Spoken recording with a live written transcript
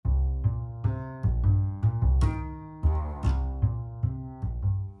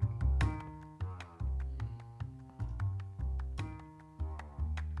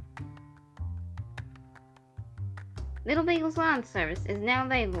Little Beagle's lawn service is now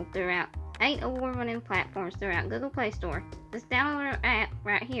available throughout 8 award-winning platforms throughout Google Play Store. Just download our app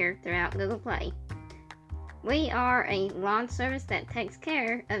right here throughout Google Play. We are a lawn service that takes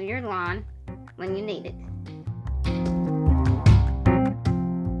care of your lawn when you need it.